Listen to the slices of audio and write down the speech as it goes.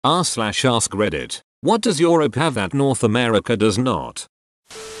r/ask Reddit. What does Europe have that North America does not?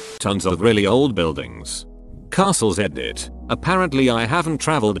 Tons of really old buildings. Castles. Edit. Apparently I haven't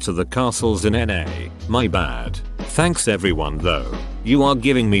traveled to the castles in NA. My bad. Thanks everyone though. You are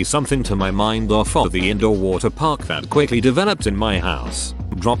giving me something to my mind off of the indoor water park that quickly developed in my house.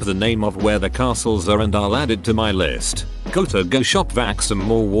 Drop the name of where the castles are and I'll add it to my list. Go shop vac some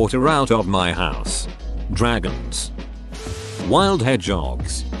more water out of my house. Dragons. Wild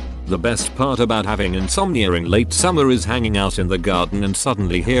hedgehogs. The best part about having insomnia in late summer is hanging out in the garden and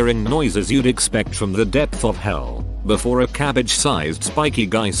suddenly hearing noises you'd expect from the depth of hell, before a cabbage-sized spiky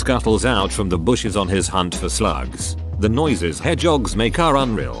guy scuttles out from the bushes on his hunt for slugs. The noises hedgehogs make are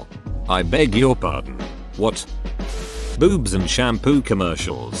unreal. I beg your pardon. What? Boobs and shampoo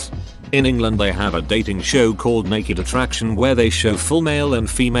commercials. In England they have a dating show called Naked Attraction where they show full male and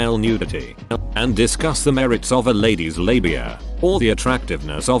female nudity and discuss the merits of a lady's labia or the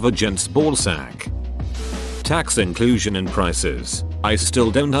attractiveness of a gent's ballsack. Tax inclusion in prices. I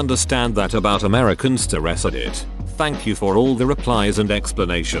still don't understand that about Americans to Reddit. Thank you for all the replies and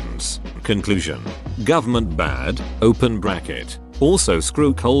explanations. Conclusion. Government bad, open bracket. Also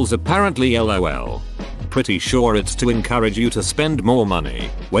screw Coles apparently lol. Pretty sure it's to encourage you to spend more money.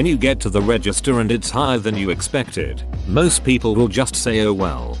 When you get to the register and it's higher than you expected, most people will just say oh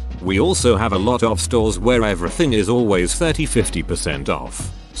well. We also have a lot of stores where everything is always 30-50%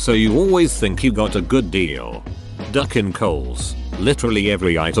 off. So you always think you got a good deal. Duck in Coles. Literally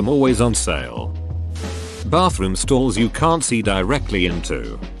every item always on sale. Bathroom stalls you can't see directly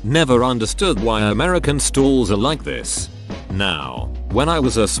into. Never understood why American stalls are like this. Now, when I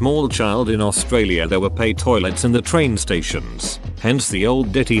was a small child in Australia there were pay toilets in the train stations. Hence the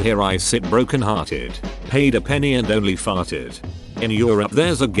old ditty here I sit broken hearted. Paid a penny and only farted. In Europe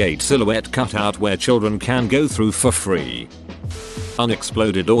there's a gate silhouette cutout where children can go through for free.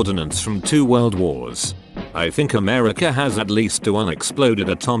 Unexploded ordnance from 2 world wars. I think America has at least 2 unexploded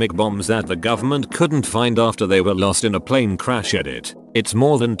atomic bombs that the government couldn't find after they were lost in a plane crash. Edit. It's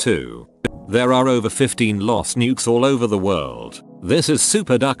more than 2. There are over 15 lost nukes all over the world. This is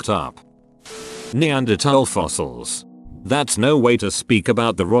super ducked up. Neanderthal fossils. That's no way to speak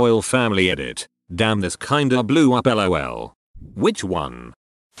about the royal family. Edit. Damn this kinda blew up lol. Which one?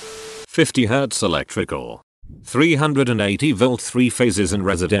 50 Hz electrical. 380 volt 3 phases in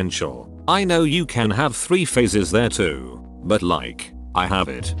residential. I know you can have 3 phases there too, but like, I have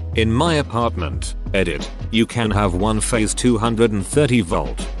it in my apartment. Edit. You can have 1 phase 230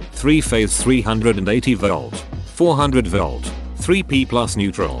 volt, 3 phase 380 volt, 400 volt, 3P plus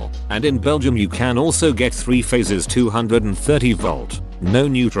neutral, and in Belgium you can also get 3 phases 230 volt, no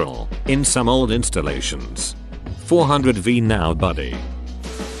neutral, in some old installations. 400V now buddy.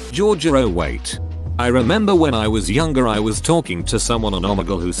 Georgia. Oh wait. I remember when I was younger I was talking to someone on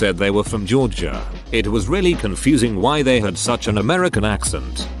Omegle who said they were from Georgia. It was really confusing why they had such an American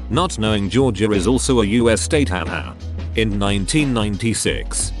accent, not knowing Georgia is also a US state. Haha. In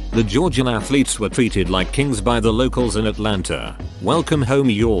 1996, the Georgian athletes were treated like kings by the locals in Atlanta. Welcome home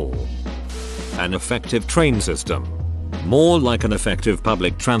y'all. An effective train system. More like an effective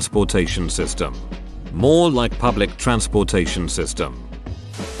public transportation system. More like public transportation system.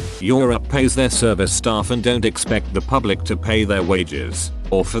 Europe pays their service staff and don't expect the public to pay their wages,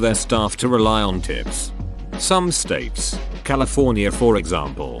 or for their staff to rely on tips. Some states, California for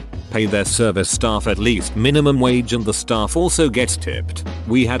example, pay their service staff at least minimum wage and the staff also gets tipped.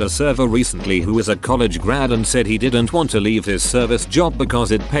 We had a server recently who was a college grad and said he didn't want to leave his service job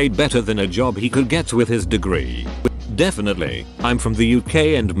because it paid better than a job he could get with his degree. Definitely. I'm from the UK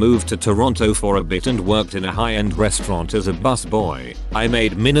and moved to Toronto for a bit and worked in a high-end restaurant as a busboy. I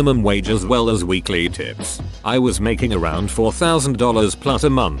made minimum wage as well as weekly tips. I was making around $4,000 plus a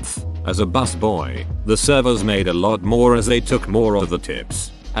month. As a busboy, the servers made a lot more as they took more of the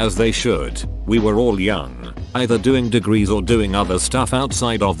tips. As they should. We were all young, either doing degrees or doing other stuff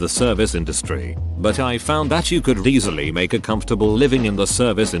outside of the service industry. But I found that you could easily make a comfortable living in the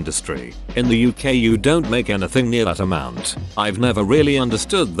service industry. In the UK you don't make anything near that amount. I've never really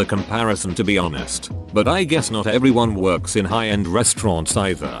understood the comparison to be honest. But I guess not everyone works in high-end restaurants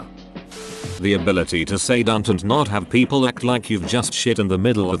either. The ability to say don't and not have people act like you've just shit in the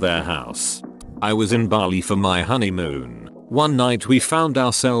middle of their house. I was in Bali for my honeymoon. One night we found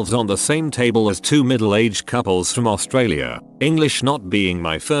ourselves on the same table as 2 middle-aged couples from Australia. English not being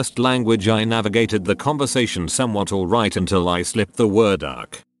my first language I navigated the conversation somewhat alright until I slipped the word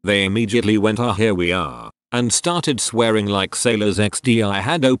uck. They immediately went ah here we are, and started swearing like sailors XD. I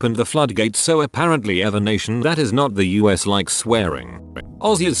had opened the floodgates so apparently every nation that is not the US likes swearing.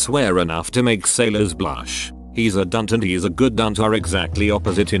 Aussies swear enough to make sailors blush. He's a dunt and he's a good dunt are exactly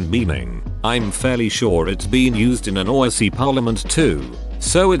opposite in meaning. I'm fairly sure it's been used in an Aussie parliament too,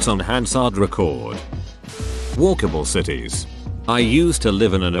 so it's on Hansard record. Walkable cities. I used to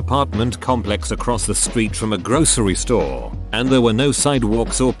live in an apartment complex across the street from a grocery store, and there were no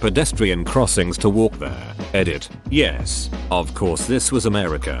sidewalks or pedestrian crossings to walk there. Edit. Yes, of course this was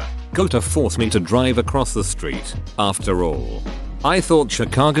America. Go to force me to drive across the street. After all, I thought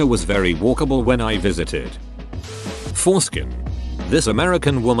Chicago was very walkable when I visited. Foreskin. This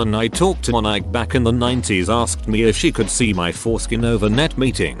American woman I talked to on Ike back in the 90s asked me if she could see my foreskin over net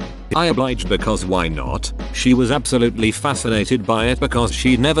meeting. I obliged because why not? She was absolutely fascinated by it because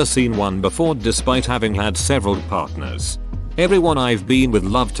she'd never seen one before despite having had several partners. Everyone I've been with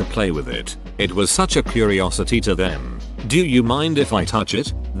loved to play with it. It was such a curiosity to them. Do you mind if I touch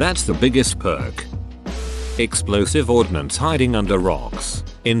it? That's the biggest perk. Explosive ordnance hiding under rocks,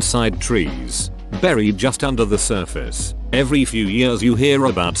 inside trees, buried just under the surface. Every few years you hear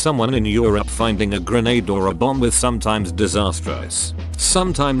about someone in Europe finding a grenade or a bomb with sometimes disastrous,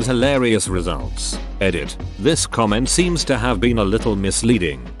 sometimes hilarious results. Edit. This comment seems to have been a little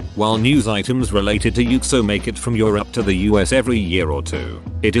misleading. While news items related to UXO make it from Europe to the US every year or two,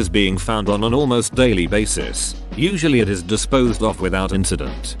 it is being found on an almost daily basis. Usually it is disposed of without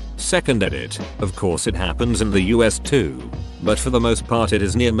incident. Second edit. Of course it happens in the US too, but for the most part it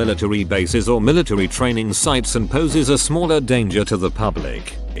is near military bases or military training sites and poses a smaller danger to the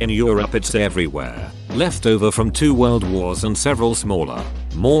public. In Europe it's everywhere, left over from 2 world wars and several smaller,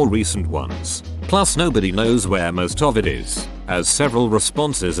 more recent ones. Plus nobody knows where most of it is, as several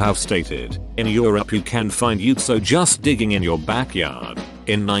responses have stated. In Europe you can find UXO just digging in your backyard.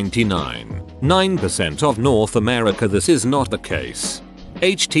 In 99% of North America this is not the case.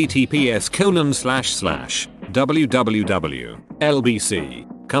 https://www.lbc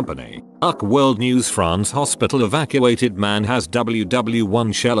company. UC World News France hospital evacuated man has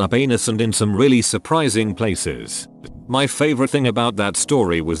WW1 shell up anus and in some really surprising places. My favorite thing about that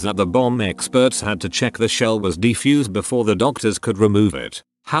story was that the bomb experts had to check the shell was defused before the doctors could remove it.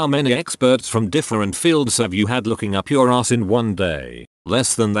 How many experts from different fields have you had looking up your ass in one day?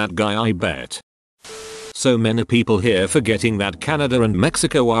 Less than that guy, I bet. So many people here forgetting that Canada and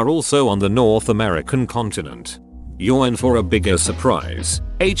Mexico are also on the North American continent. You're in for a bigger surprise.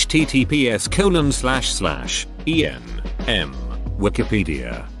 https://enm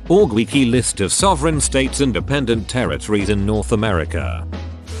Wikipedia Wiki list of sovereign states independent territories in North America.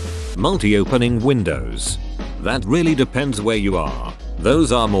 Multi-opening windows. That really depends where you are.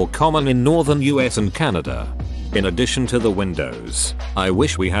 Those are more common in northern US and Canada. In addition to the windows, I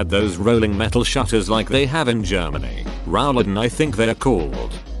wish we had those rolling metal shutters like they have in Germany. Rollläden I think they're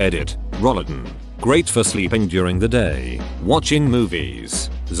called. Edit. Rollläden. Great for sleeping during the day, watching movies,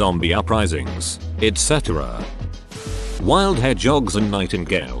 zombie uprisings, etc. Wild hedgehogs and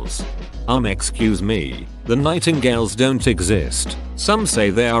nightingales. Excuse me, the nightingales don't exist. Some say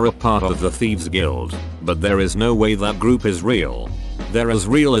they are a part of the Thieves Guild, but there is no way that group is real. They're as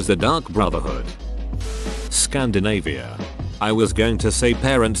real as the Dark Brotherhood. Scandinavia. I was going to say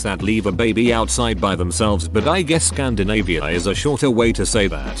parents that leave a baby outside by themselves, but I guess Scandinavia is a shorter way to say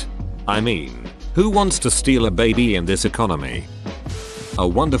that. I mean, who wants to steal a baby in this economy? A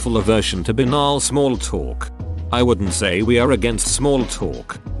wonderful aversion to banal small talk. I wouldn't say we are against small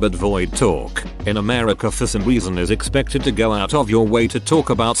talk, but void talk in America for some reason is expected to go out of your way to talk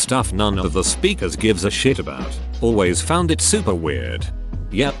about stuff none of the speakers gives a shit about. Always found it super weird.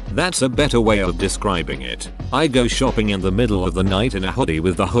 Yep, that's a better way of describing it. I go shopping in the middle of the night in a hoodie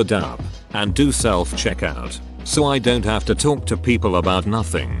with the hood up, and do self-checkout, so I don't have to talk to people about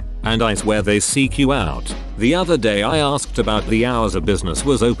nothing, and I swear they seek you out. The other day I asked about the hours a business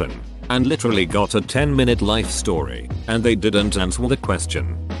was open, and literally got a 10-minute life story, and they didn't answer the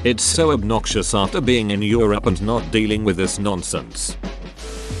question. It's so obnoxious after being in Europe and not dealing with this nonsense.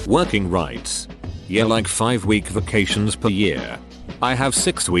 Working rights. Yeah, like 5-week vacations per year. I have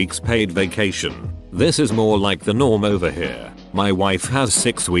 6 weeks paid vacation. This is more like the norm over here. My wife has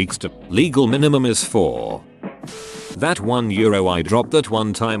 6 weeks to. Legal minimum is 4. That €1 I dropped that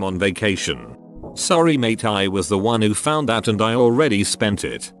one time on vacation. Sorry mate, I was the one who found that and I already spent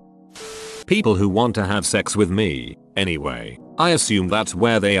it. People who want to have sex with me. Anyway, I assume that's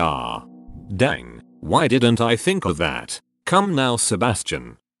where they are. Dang, why didn't I think of that? Come now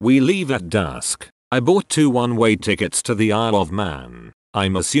Sebastian. We leave at dusk. I bought 2 one-way tickets to the Isle of Man.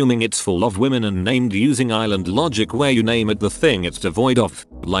 I'm assuming it's full of women and named using island logic where you name it the thing it's devoid of,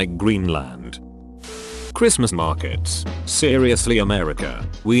 like Greenland. Christmas markets. Seriously America,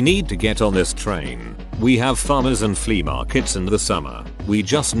 we need to get on this train. We have farmers and flea markets in the summer. We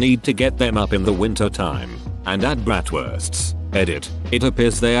just need to get them up in the winter time. and add bratwursts. Edit. It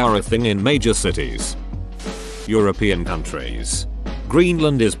appears they are a thing in major cities. European countries.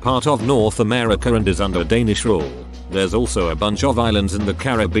 Greenland is part of North America and is under Danish rule. There's also a bunch of islands in the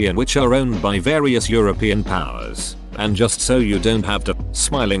Caribbean which are owned by various European powers. And just so you don't have to,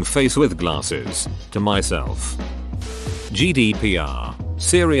 smiling face with glasses, to myself. GDPR.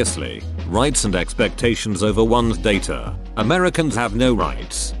 Seriously, rights and expectations over one's data. Americans have no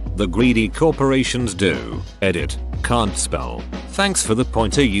rights. The greedy corporations do. Edit. Can't spell. Thanks for the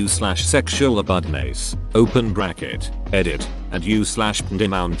pointer u/sexual abundance. Open bracket. Edit. And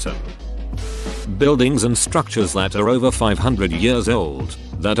u/mountain. Buildings and structures that are over 500 years old,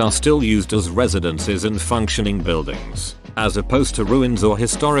 that are still used as residences and functioning buildings, as opposed to ruins or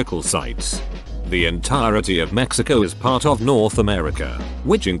historical sites. The entirety of Mexico is part of North America,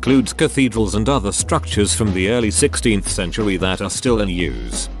 which includes cathedrals and other structures from the early 16th century that are still in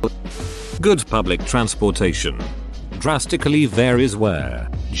use. Good public transportation. Drastically varies where.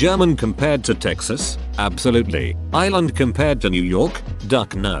 German compared to Texas? Absolutely. Island compared to New York?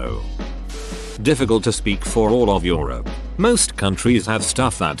 Duck no. Difficult to speak for all of Europe. Most countries have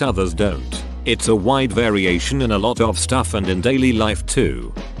stuff that others don't. It's a wide variation in a lot of stuff and in daily life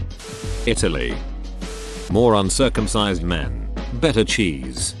too. Italy. More uncircumcised men. Better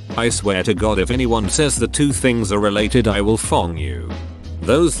cheese. I swear to God, if anyone says the two things are related, I will fong you.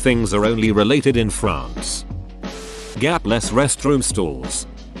 Those things are only related in France. Gapless restroom stalls.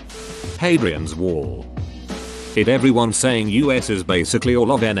 Hadrian's Wall. It everyone saying US is basically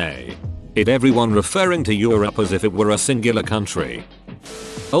all of NA. It everyone referring to Europe as if it were a singular country.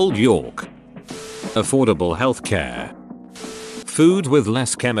 Old York. Affordable healthcare. Food with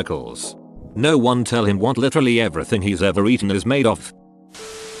less chemicals. No one tell him what literally everything he's ever eaten is made of.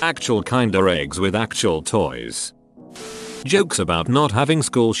 Actual kinder eggs with actual toys. Jokes about not having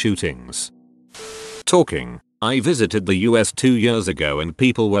school shootings. Talking. I visited the US 2 years ago and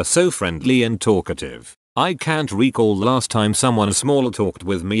people were so friendly and talkative. I can't recall the last time someone small talked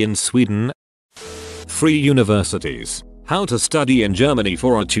with me in Sweden. Free universities. How to study in Germany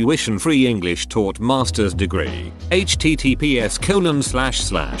for a tuition-free English taught master's degree.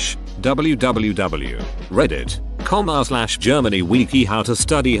 https://www.reddit.com/Germany wiki how to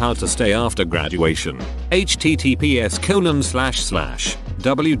study how to stay after graduation.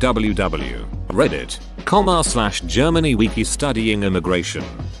 https://www.reddit.com/Germany wiki studying immigration.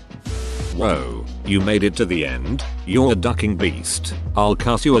 Whoa, you made it to the end? You're a ducking beast. I'll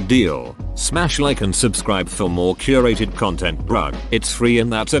cut you a deal. Smash like and subscribe for more curated content, bruh. It's free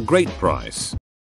and that's a great price.